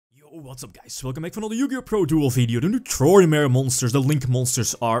What's up guys, welcome back for another YgoPro duel video. The new Troymare monsters, the Link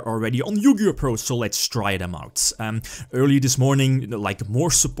monsters are already on YgoPro, so let's try them out. Earlier this morning, like more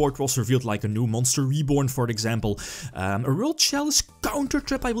support was revealed, like a new monster reborn for example, a World Chalice counter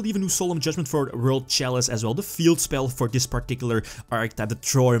trap, I believe a new Solemn Judgment for World Chalice as well, the field spell for this particular archetype, the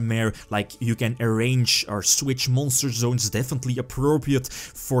Troymare, like you can arrange or switch monster zones, definitely appropriate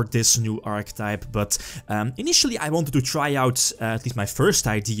for this new archetype, but initially I wanted to try out, at least my first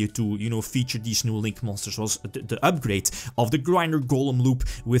idea to, you know, feature these new Link monsters was the upgrade of the Grinder Golem loop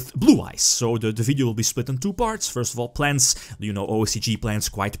with Blue Eyes. So the video will be split in two parts. First of all, plants, you know, OCG plants,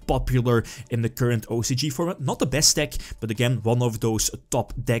 quite popular in the current OCG format. Not the best deck, but again, one of those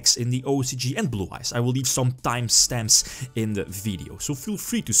top decks in the OCG, and Blue Eyes. I will leave some timestamps in the video, so feel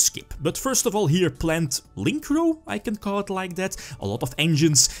free to skip. But first of all, here, plant Link row, I can call it like that. A lot of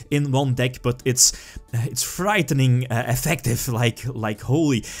engines in one deck, but it's frightening effective, like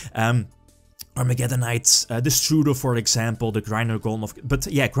holy. Armageddonite, Destrudo for example, the Grinder Golem of... But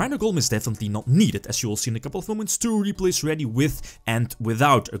yeah, Grinder Golem is definitely not needed, as you will see in a couple of moments. Two replays ready with and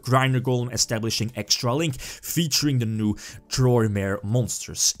without a Grinder Golem establishing extra link, featuring the new Troymare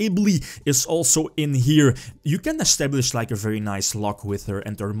monsters. Iblee is also in here. You can establish like a very nice lock with her,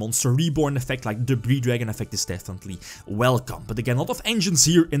 and her monster reborn effect, like the Debris Dragon effect, is definitely welcome. But again, a lot of engines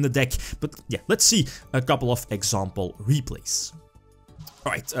here in the deck. But yeah, let's see a couple of example replays.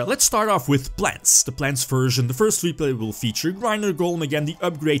 Alright, let's start off with plants. The plants version, the first replay will feature Grinder Golem, again the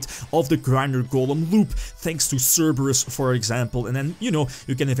upgrade of the Grinder Golem loop, thanks to Cerberus for example, and then, you know,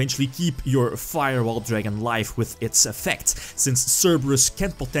 you can eventually keep your Firewall Dragon live with its effect, since Cerberus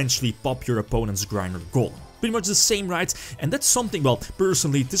can potentially pop your opponent's Grinder Golem. Pretty much the same, right? And that's something, well,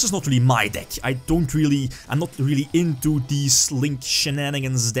 personally, this is not really my deck. I'm not really into these Link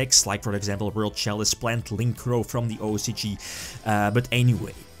shenanigans decks, like for example, World Chalice, Plant, Link Row from the OCG. But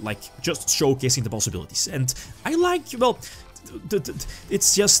anyway, like, just showcasing the possibilities. And I like, well,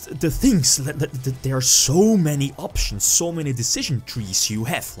 it's just the things that there are so many options, so many decision trees you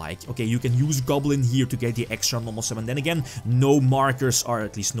have. Like, okay, you can use Goblin here to get the extra normal summon. Then again, no markers, or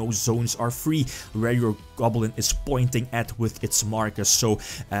at least no zones are free where your Goblin is pointing at with its markers. So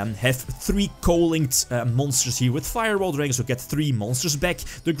have three co-linked monsters here with Firewall Dragon, so get three monsters back.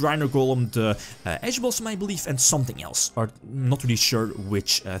 The Grinder Golem, the Edge Blossom, I believe, and something else. Or not really sure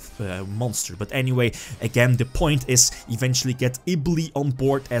which monster. But anyway, again, the point is eventually get Iblee on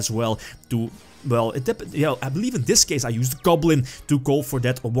board as well to, well, yeah, I believe in this case I used Goblin to go for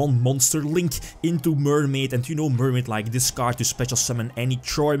that one monster link into Mermaid, and you know, Mermaid, like, discard to special summon any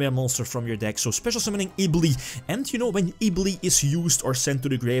Troymare monster from your deck, so special summoning Iblee, and you know, when Iblee is used or sent to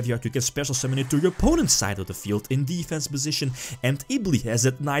the graveyard, you can special summon it to your opponent's side of the field in defense position, and Iblee has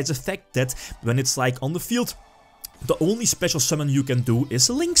that nice effect that when it's like on the field, the only special summon you can do is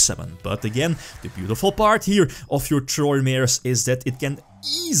a Link summon. But again, the beautiful part here of your Troymares is that it can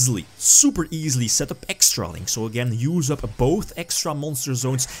easily, super easily set up extra link. So again, use up both extra monster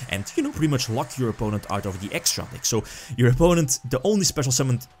zones and, you know, pretty much lock your opponent out of the extra link. So your opponent, the only special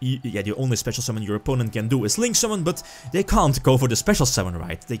summon your opponent can do is Link summon, but they can't go for the special summon,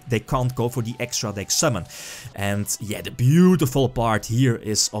 right? They can't go for the extra deck summon. And yeah, the beautiful part here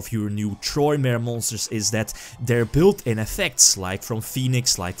is of your new Troymare monsters is that they're built-in effects, like from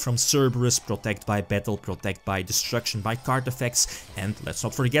Phoenix, like from Cerberus, protect by battle, protect by destruction, by card effects, and let's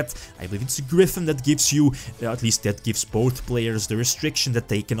not forget, I believe it's Griffin that gives you, at least that gives both players the restriction that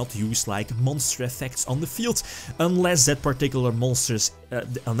they cannot use like monster effects on the field unless that particular monster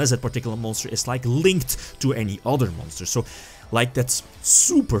is like linked to any other monster. So like, that's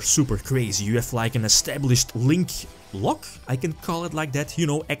super crazy. You have like an established Link lock, I can call it like that, you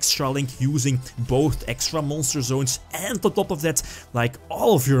know, extra link using both extra monster zones, and on top of that, like,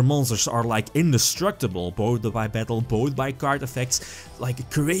 all of your monsters are like indestructible, both by battle, both by card effects. Like,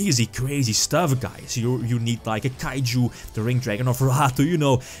 crazy stuff, guys. You need like a Kaiju, the Ring Dragon of Ra, to, you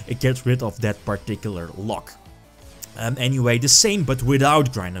know, get rid of that particular lock. Anyway, the same but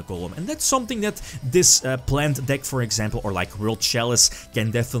without Grinder Golem, and that's something that this plant deck, for example, or like World Chalice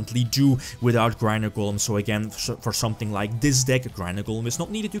can definitely do without Grinder Golem. So again, for something like this deck, Grinder Golem is not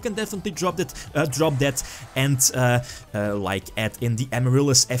needed. You can definitely drop that and like add in the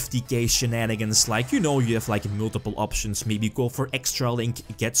Amaryllis FTK shenanigans. Like, you know, you have like multiple options. Maybe go for extra link,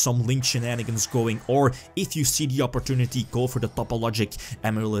 get some Link shenanigans going, or if you see the opportunity, go for the Topologic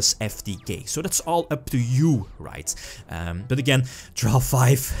Amaryllis FTK. So that's all up to you, right? But again, draw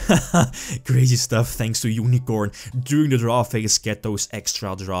 5, crazy stuff thanks to Unicorn. During the draw phase, get those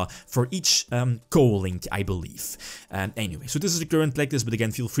extra draw for each co-link, I believe. Anyway, so this is the current decklist, but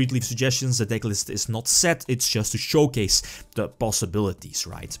again, feel free to leave suggestions. The decklist is not set, it's just to showcase the possibilities,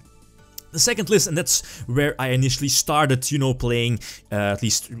 right? The second list, and that's where I initially started, you know, playing, at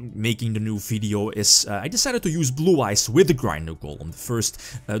least making the new video, is I decided to use Blue Eyes with the Grinder Golem. The first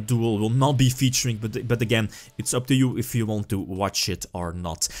duel will not be featuring, but again, it's up to you if you want to watch it or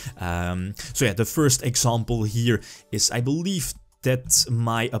not. So yeah, the first example here is, I believe, that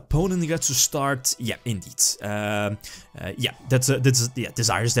my opponent gets to start. Yeah, indeed. Yeah, that's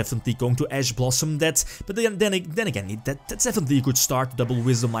Desire is definitely going to Ash Blossom that, but then again, that's definitely a good start. Double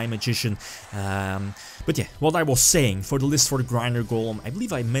Wisdom, my Magician. But yeah, what I was saying for the list for the Grinder Golem, I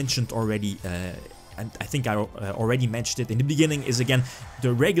believe I mentioned already. And I think I already mentioned it in the beginning, is again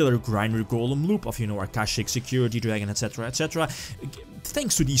the regular Grinder Golem loop of, you know, Akashic, Security Dragon, etc, etc.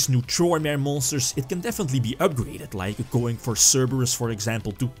 Thanks to these new Troymare monsters, it can definitely be upgraded, like going for Cerberus, for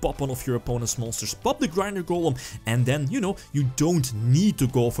example, to pop one of your opponent's monsters, pop the Grinder Golem, and then, you know, you don't need to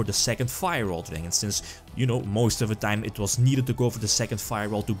go for the second Firewall Dragon, since, you know, most of the time it was needed to go for the second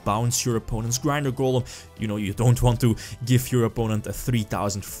Firewall to bounce your opponent's Grinder Golem. You know, you don't want to give your opponent a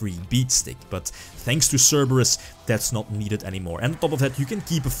 3000 free beat stick, but thanks to Cerberus, that's not needed anymore. And on top of that, you can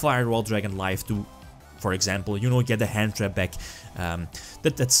keep a Firewall Dragon live to, for example, you know, get a hand trap back.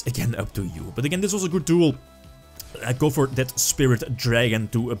 That's again up to you. But again, this was a good duel. Go for that Spirit Dragon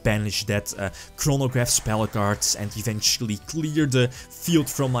to banish that Chronograph spell cards and eventually clear the field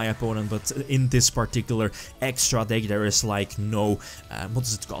from my opponent. But in this particular extra deck, there is like no, what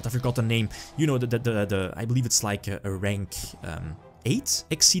is it called? I forgot the name. You know, I believe it's like a rank 8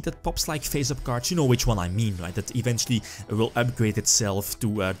 Exceed that pops like face-up cards. You know which one I mean, right? That eventually will upgrade itself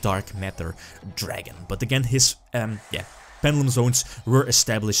to a Dark Matter Dragon. But again, his, yeah, Pendulum Zones were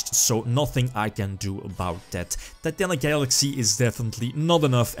established, so nothing I can do about that. Titanic Galaxy is definitely not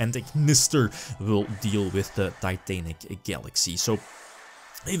enough, and Ignister will deal with the Titanic Galaxy. So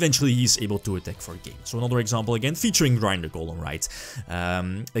eventually he's able to attack for a game. So another example again featuring Grinder Golem, right?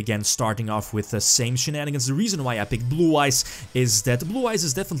 Again, starting off with the same shenanigans. The reason why I picked Blue Eyes is that Blue Eyes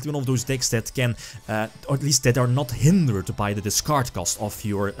is definitely one of those decks that can, or at least that are not hindered by the discard cost of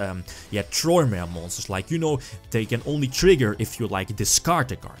your, yeah, Troymare monsters. Like, you know, they can only trigger if you like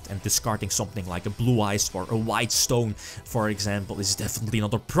discard a card, and discarding something like a Blue Eyes or a White Stone, for example, is definitely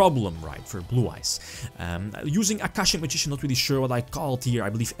not a problem, right, for Blue Eyes. Using Akashic Magician, not really sure what I called here.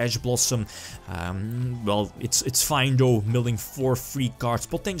 I believe Ash Blossom. Well, it's fine though, milling 4 free cards,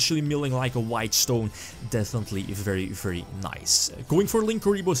 potentially milling like a White Stone, definitely very, very nice. Going for Link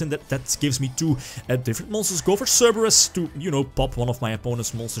Coribos, and that gives me 2 different monsters. Go for Cerberus to, you know, pop one of my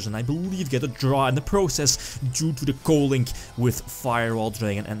opponent's monsters, and I believe get a draw in the process due to the co-link with Firewall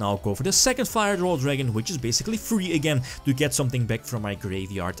Dragon, and now go for the second Firewall Dragon, which is basically free again to get something back from my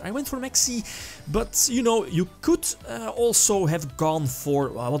graveyard. I went for Maxi, but, you know, you could also have gone for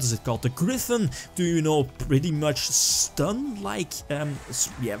what is it called, the Griffin, to, you know, pretty much stun like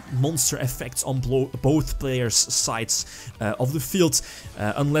yeah, monster effects on both players' sides of the field,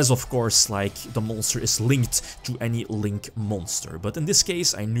 unless of course like the monster is linked to any link monster. But in this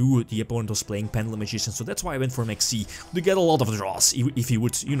case I knew the opponent was playing Pendulum Magician, so that's why I went for Maxi, to get a lot of draws if he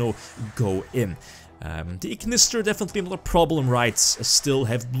would, you know, go in. The Ignister definitely not a problem, right? Still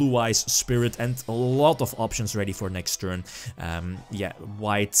have Blue Eyes, Spirit, and a lot of options ready for next turn. Yeah,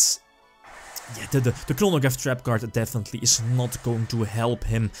 White. Yeah, the Chronograph trap card definitely is not going to help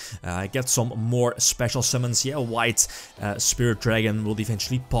him get some more special summons. Yeah, White Spirit Dragon will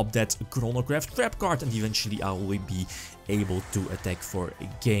eventually pop that Chronograph trap card, and eventually I will be able to attack for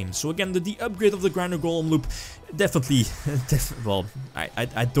a game. So again, the upgrade of the Grinder Golem loop, definitely, well,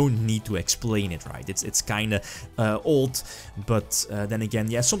 I don't need to explain it, right? It's kind of old, but then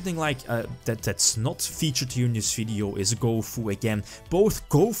again, yeah, something like that's not featured here in this video is Gofu. Again, both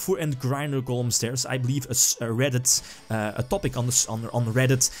Gofu and Grinder Golems. There's, I believe, a Reddit, a topic on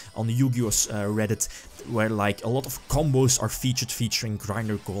Reddit, on the Yu-Gi-Oh! Reddit, where like a lot of combos are featured featuring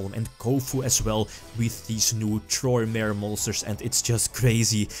Grinder Golem and Gofu as well with these new Troymare monsters, and it's just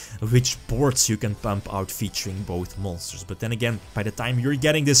crazy which boards you can pump out featuring both monsters. But then again, by the time you're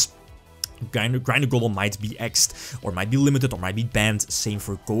getting this, Grinder Golem might be X'd, or might be limited, or might be banned, same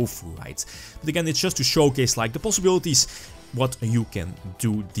for Gofu, right? But again, it's just to showcase like the possibilities what you can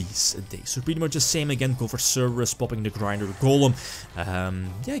do these days. So pretty much the same again, go for Cerberus, popping the Grinder Golem.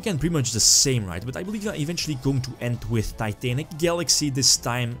 Yeah, again, pretty much the same, right? But I believe I'm eventually going to end with Titanic Galaxy this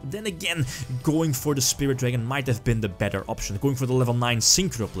time. Then again, going for the Spirit Dragon might have been the better option. Going for the level 9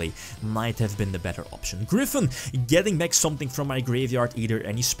 Synchro Play might have been the better option. Griffin, getting back something from my graveyard, either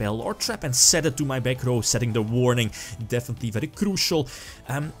any spell or trap, and set it to my back row, setting the warning, definitely very crucial.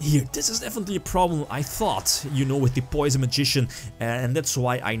 Here, this is definitely a problem, I thought, you know, with the Poison Magician Magician, and that's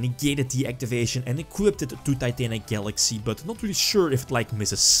why I negated the activation and equipped it to Titanic Galaxy, but not really sure if it like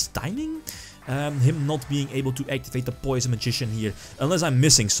misses timing. Him not being able to activate the Poison Magician here, unless I'm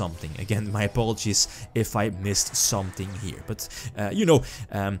missing something. Again, my apologies if I missed something here. But, you know,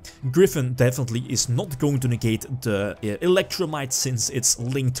 Griffin definitely is not going to negate the Electromite since it's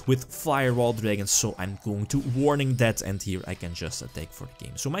linked with Firewall Dragon, so I'm going to warning that, and here I can just attack for the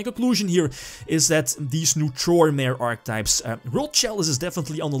game. So my conclusion here is that these new Troymare archetypes, World Chalice is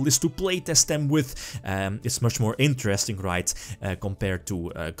definitely on the list to playtest them with. It's much more interesting, right, compared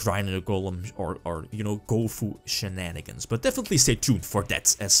to Grinder Golem or you know, Gofu shenanigans. But definitely stay tuned for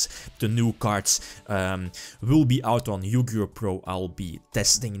that, as the new cards will be out on YgoPro. I'll be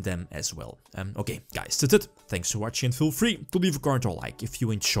testing them as well. Okay, guys, that's it. Thanks for watching, and feel free to leave a comment or like if you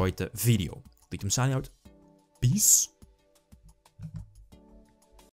enjoyed the video. Lithium signing out. Peace.